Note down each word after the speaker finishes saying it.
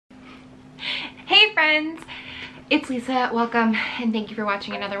friends, it's Lisa. Welcome and thank you for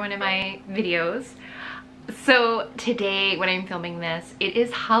watching another one of my videos. So today when I'm filming this, it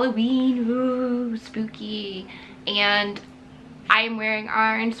is Halloween. Ooh, spooky. And I'm wearing an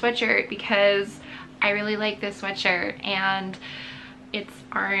orange sweatshirt because I really like this sweatshirt and it's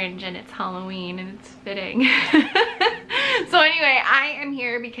orange and it's Halloween and it's fitting. So anyway, I am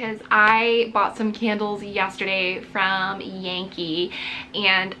here because I bought some candles yesterday from Yankee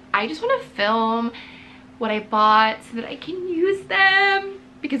and I just want to film what I bought so that I can use them,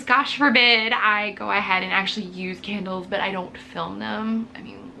 because gosh forbid I go ahead and actually use candles but I don't film them. I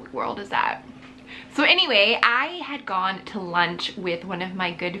mean, what world is that? So anyway, I had gone to lunch with one of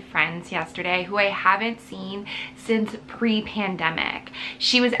my good friends yesterday who I haven't seen since pre-pandemic.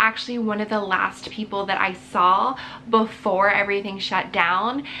 She was actually one of the last people that I saw before everything shut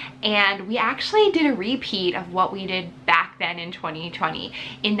down, and we actually did a repeat of what we did back then in 2020,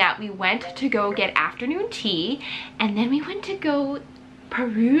 in that we went to go get afternoon tea and then we went to go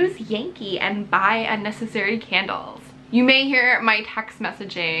peruse Yankee and buy unnecessary candles. You may hear my text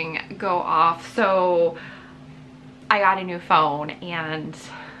messaging go off, so I got a new phone and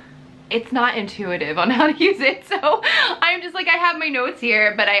it's not intuitive on how to use it. So I'm just like, I have my notes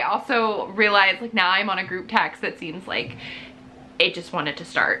here, but I also realized like now I'm on a group text that seems like it just wanted to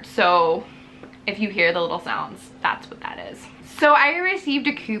start. So if you hear the little sounds, that's what that is. So I received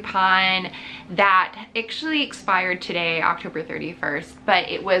a coupon that actually expired today, October 31st, but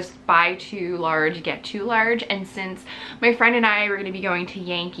it was buy two large, get two large. And since my friend and I were gonna be going to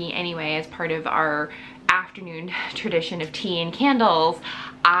Yankee anyway as part of our afternoon tradition of tea and candles,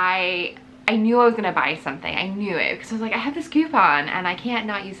 I knew I was gonna buy something. I knew it because I was like, I have this coupon and I can't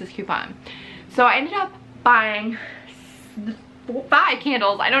not use this coupon. So I ended up buying 5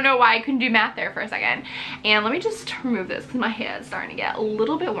 candles. I don't know why I couldn't do math there for a second. And let me just remove this because my hair is starting to get a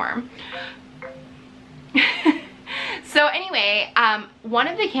little bit warm. So anyway, one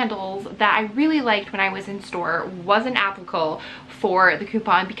of the candles that I really liked when I was in store wasn't applicable for the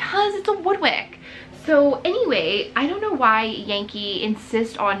coupon because it's a wood wick. So anyway, I don't know why Yankee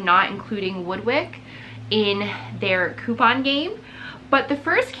insists on not including wood wick in their coupon game. But the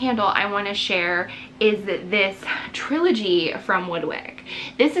first candle I want to share is this trilogy from Woodwick.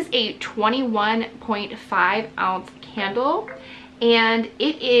 This is a 21.5 ounce candle and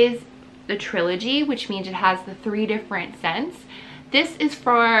it is the trilogy, which means it has the 3 different scents. This is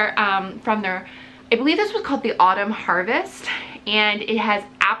from their, I believe this was called the Autumn Harvest, and it has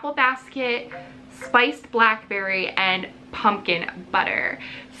apple basket, spiced blackberry, and pumpkin butter.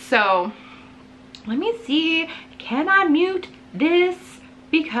 So let me see, can I mute this?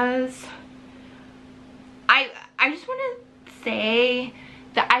 Because I just want to say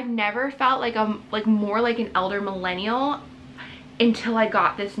that I've never felt like more like an elder millennial until I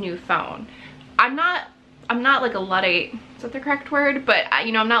got this new phone. I'm not like a Luddite, is that the correct word? But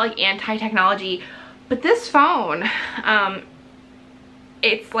you know, I'm not like anti-technology, but this phone,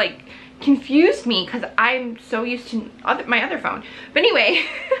 it's like confused me because I'm so used to my other phone. But anyway,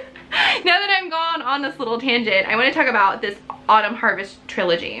 now that I'm gone on this little tangent, I want to talk about this Autumn Harvest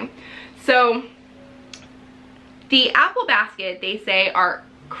trilogy. So the apple basket, they say, are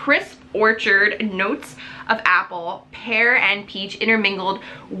crisp orchard notes of apple, pear, and peach intermingled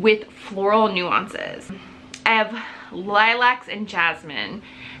with floral nuances. I have lilacs and jasmine.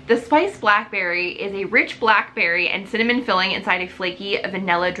 The spiced blackberry is a rich blackberry and cinnamon filling inside a flaky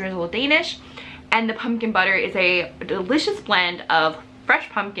vanilla drizzle Danish. And the pumpkin butter is a delicious blend of fresh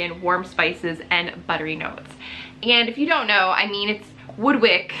pumpkin, warm spices, and buttery notes. And if you don't know, I mean, it's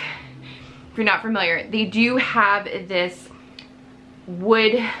Woodwick. If you're not familiar, they do have this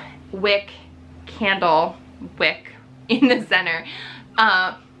wood wick candle wick in the center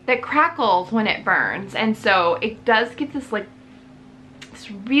that crackles when it burns, and so it does get this like this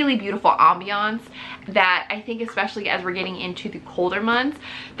really beautiful ambiance that I think, especially as we're getting into the colder months,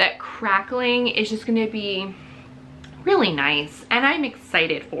 that crackling is just going to be really nice, and I'm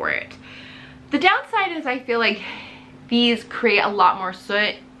excited for it. The downside is I feel like these create a lot more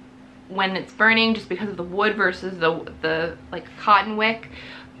soot when it's burning just because of the wood versus the like cotton wick.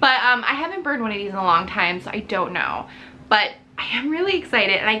 But I haven't burned one of these in a long time, so I don't know. But I am really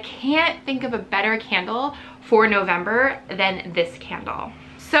excited, and I can't think of a better candle for November than this candle.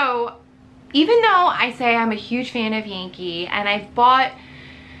 So even though I say I'm a huge fan of Yankee and I've bought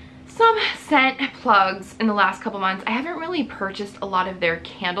some scent plugs in the last couple months, I haven't really purchased a lot of their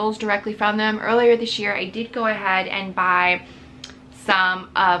candles directly from them. Earlier this year, I did go ahead and buy some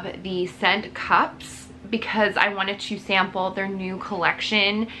of the scent cups because I wanted to sample their new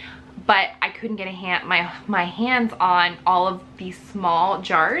collection but I couldn't get my hands on all of these small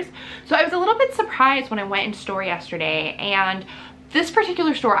jars. So I was a little bit surprised when I went in store yesterday, and this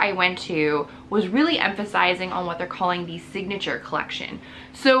particular store I went to was really emphasizing on what they're calling the signature collection.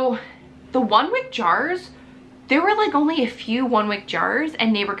 So the 1 wick jars, there were like only a few 1 wick jars,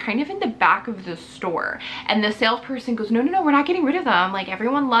 and they were kind of in the back of the store. And the salesperson goes, no, we're not getting rid of them. Like,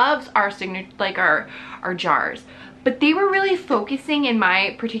 everyone loves our signature, like our jars. But they were really focusing in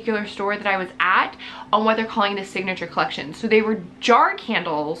my particular store that I was at on what they're calling the signature collection. So they were jar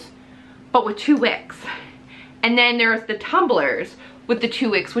candles, but with 2 wicks. And then there's the tumblers with the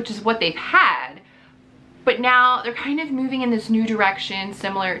 2 wicks, which is what they've had. But now they're kind of moving in this new direction,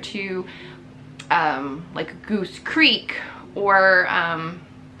 similar to like Goose Creek, or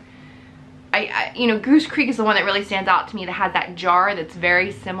you know, Goose Creek is the one that really stands out to me, that has that jar that's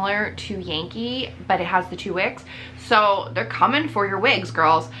very similar to Yankee, but it has the 2 wicks. So they're coming for your wigs,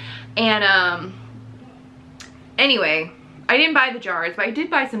 girls. And anyway, I didn't buy the jars, but I did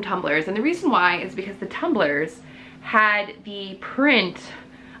buy some tumblers. And the reason why is because the tumblers had the print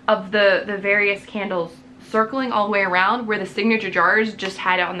of the various candles circling all the way around, where the signature jars just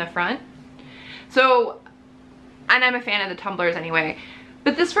had it on the front. So, and I'm a fan of the tumblers anyway.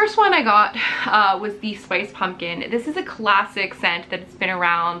 But this first one I got was the Spice Pumpkin. This is a classic scent that's been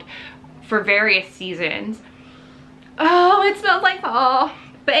around for various seasons. Oh, it smells like fall.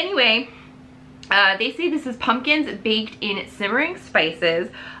 But anyway, they say this is pumpkins baked in simmering spices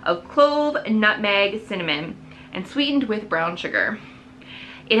of clove, nutmeg, cinnamon, and sweetened with brown sugar.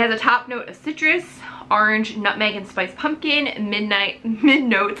 It has a top note of citrus, orange, nutmeg, and spiced pumpkin, mid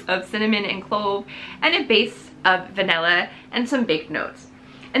notes of cinnamon and clove, and a base of vanilla and some baked notes.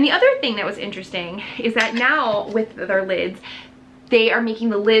 And the other thing that was interesting is that now with their lids, they are making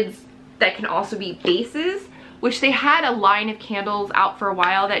the lids that can also be bases, which they had a line of candles out for a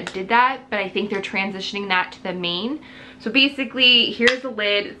while that did that, but I think they're transitioning that to the main. So basically, here's the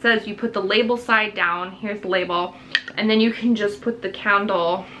lid. It says you put the label side down. Here's the label. And then you can just put the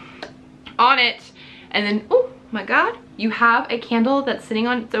candle on it. And then, oh my God, you have a candle that's sitting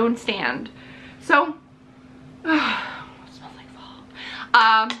on its own stand. So, it smells like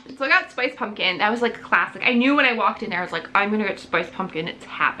fall. So I got Spice Pumpkin. That was like a classic. I knew when I walked in there, I was like, I'm gonna get Spice Pumpkin. It's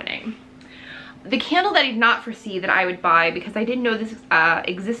happening. The candle that I did not foresee that I would buy, because I didn't know this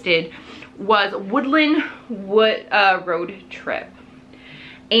existed, was Woodland Road Trip.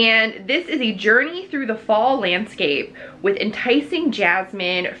 And this is a journey through the fall landscape with enticing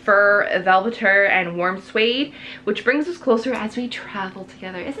jasmine, fir, velveter, and warm suede, which brings us closer as we travel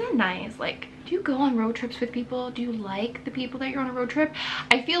together. Isn't it nice? Like, do you go on road trips with people? Do you like the people that you're on a road trip?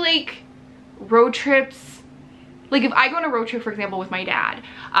 I feel like road trips, like if I go on a road trip, for example, with my dad,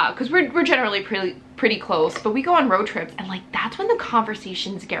 because we're generally pretty close, but we go on road trips, and like that's when the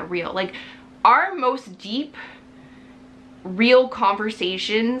conversations get real. Like our most deep, real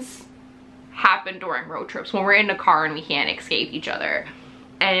conversations happen during road trips, when we're in a car and we can't escape each other.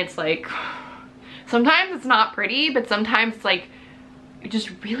 And it's like, sometimes it's not pretty, but sometimes it's like, you just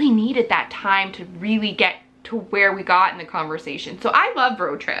really needed that time to really get to where we got in the conversation. So I love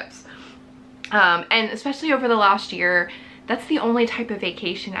road trips. And especially over the last year, that's the only type of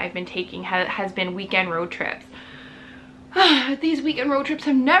vacation I've been taking has been weekend road trips. These weekend road trips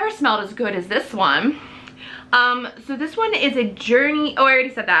have never smelled as good as this one. So this one is a journey. Oh, I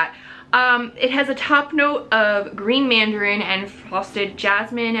already said that. It has a top note of green mandarin and frosted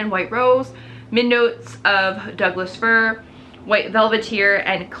jasmine and white rose, mid notes of Douglas fir, white velveteer,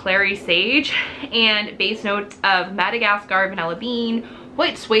 and clary sage, and base notes of Madagascar vanilla bean,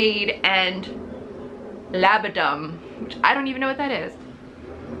 white suede, and labadum, which I don't even know what that is.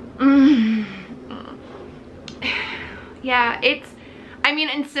 Yeah, it's, I mean,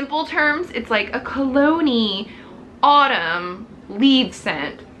 in simple terms, it's like a cologne-y autumn leaf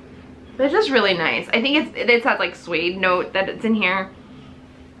scent, but it's just really nice. I think it's that like suede note that it's in here.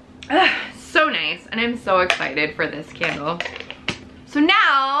 So nice, and I'm so excited for this candle. So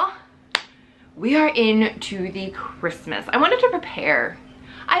now we are into the Christmas. I wanted to prepare.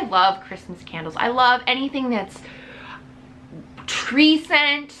 I love Christmas candles. I love anything that's tree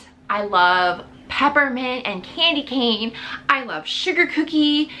scent. I love peppermint and candy cane. I love sugar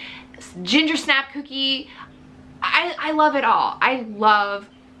cookie, ginger snap cookie. I love it all. I love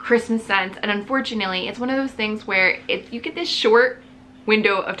Christmas scents, and unfortunately it's one of those things where if you get this short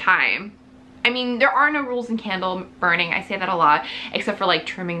window of time, I mean, there are no rules in candle burning. I say that a lot, except for like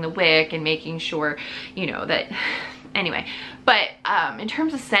trimming the wick and making sure, you know, that anyway. But in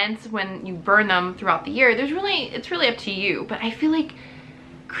terms of scents, when you burn them throughout the year, it's really up to you. But I feel like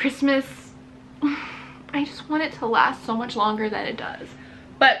Christmas, I just want it to last so much longer than it does.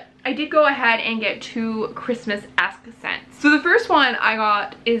 But I did go ahead and get 2 Christmas-esque scents. So the first one I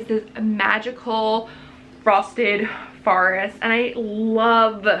got is this magical frosted forest, and I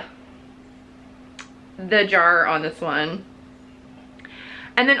love the jar on this one.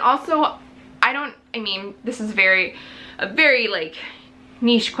 And then also, I mean, this is a very like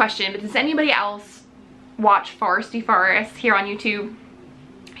niche question, but does anybody else watch Foresty Forest here on YouTube?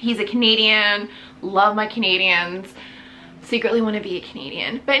 He's a Canadian, love my Canadians, secretly want to be a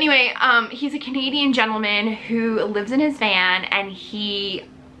Canadian. But anyway, he's a Canadian gentleman who lives in his van, and he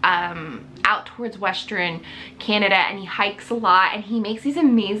out towards Western Canada, and he hikes a lot, and he makes these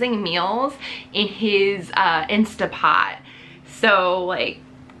amazing meals in his Instapot. So like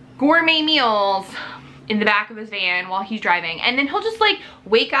gourmet meals in the back of his van while he's driving, and then he'll just like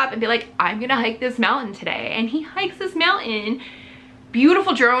wake up and be like, I'm gonna hike this mountain today, and he hikes this mountain,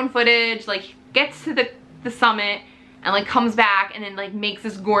 beautiful drone footage, like gets to the summit and like comes back and then like makes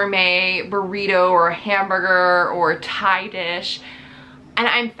this gourmet burrito or a hamburger or a Thai dish, and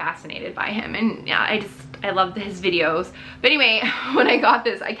I'm fascinated by him. And yeah, I love his videos. But anyway, when I got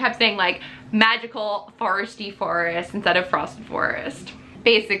this, I kept saying like magical foresty forest instead of frosted forest.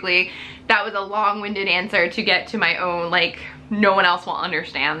 Basically, that was a long-winded answer to get to my own, like, no one else will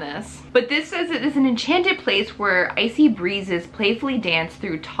understand this. But this says it is an enchanted place where icy breezes playfully dance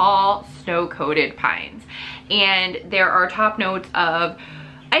through tall, snow-coated pines. And there are top notes of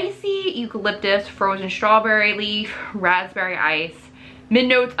icy eucalyptus, frozen strawberry leaf, raspberry ice, mid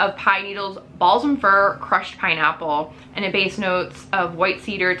notes of pine needles, balsam fir, crushed pineapple, and a base notes of white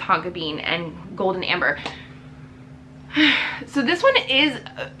cedar, tonka bean, and golden amber. So this one is,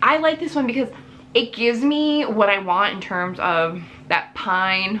 I like this one because it gives me what I want in terms of that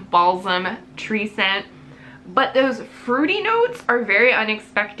pine, balsam, tree scent. But those fruity notes are very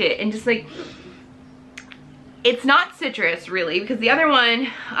unexpected, and just like, it's not citrus really, because the other one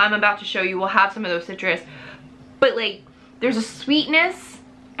I'm about to show you will have some of those citrus, but like there's a sweetness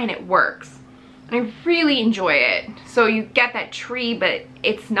and it works. And I really enjoy it. So you get that tree, but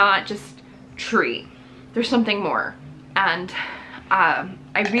it's not just tree. There's something more. And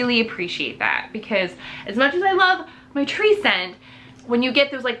I really appreciate that, because as much as I love my tree scent, when you get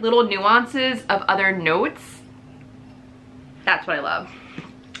those like little nuances of other notes, that's what I love.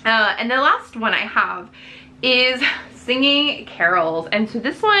 And the last one I have is singing carols. And so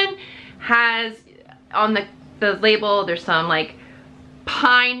this one has on the label, there's some like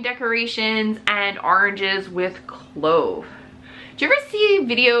pine decorations and oranges with clove. Do you ever see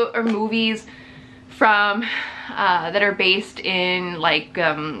video or movies from that are based in like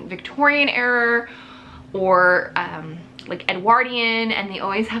Victorian era or like Edwardian, and they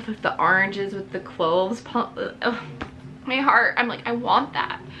always have like, the oranges with the cloves? My heart, I'm like, I want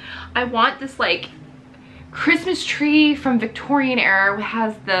that. I want this like Christmas tree from Victorian era which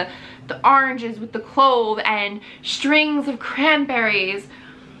has the oranges with the clove and strings of cranberries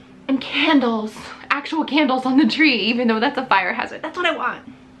and candles, actual candles on the tree, even though that's a fire hazard. That's what I want.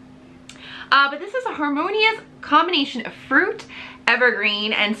 But this is a harmonious combination of fruit,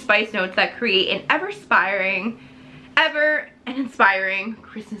 evergreen, and spice notes that create an ever and inspiring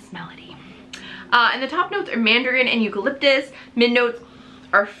Christmas melody. And the top notes are mandarin and eucalyptus. Mid notes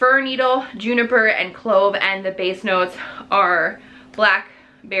are fir needle, juniper, and clove, and the base notes are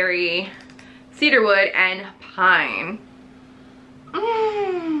blackberry, cedarwood, and pine. So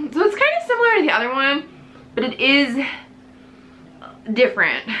it's kind of similar to the other one, but it is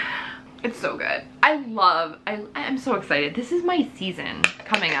different. It's so good. I'm so excited. This is my season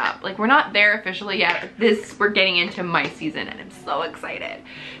coming up. Like, we're not there officially yet, but we're getting into my season, and I'm so excited.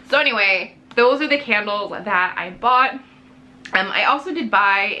 So anyway, those are the candles that I bought. I also did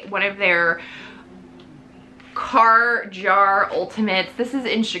buy one of their car jar ultimates. This is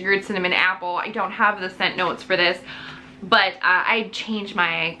in sugared cinnamon apple. I don't have the scent notes for this, but I changed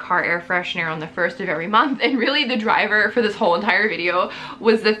my car air freshener on the 1st of every month, and really the driver for this whole entire video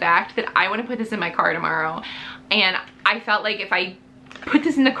was the fact that I want to put this in my car tomorrow, and I felt like if I put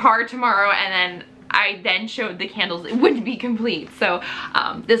this in the car tomorrow and then I then showed the candles, it wouldn't be complete. So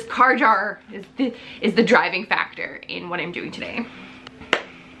this car jar is the driving factor in what I'm doing today.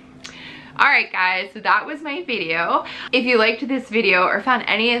 Alright guys, so that was my video. If you liked this video or found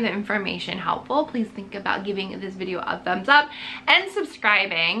any of the information helpful, please think about giving this video a thumbs up and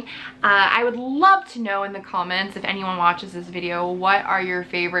subscribing. I would love to know in the comments, if anyone watches this video, what are your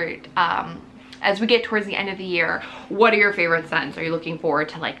favorite, as we get towards the end of the year, what are your favorite scents? Are you looking forward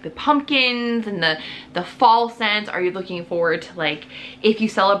to like the pumpkins and the fall scents? Are you looking forward to, like, if you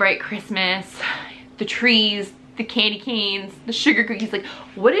celebrate Christmas, the trees, the candy canes, the sugar cookies? Like,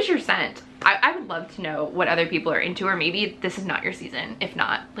 what is your scent? I would love to know what other people are into, or maybe this is not your season. If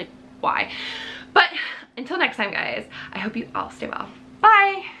not, like, why? But until next time, guys, I hope you all stay well.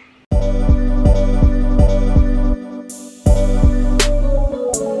 Bye!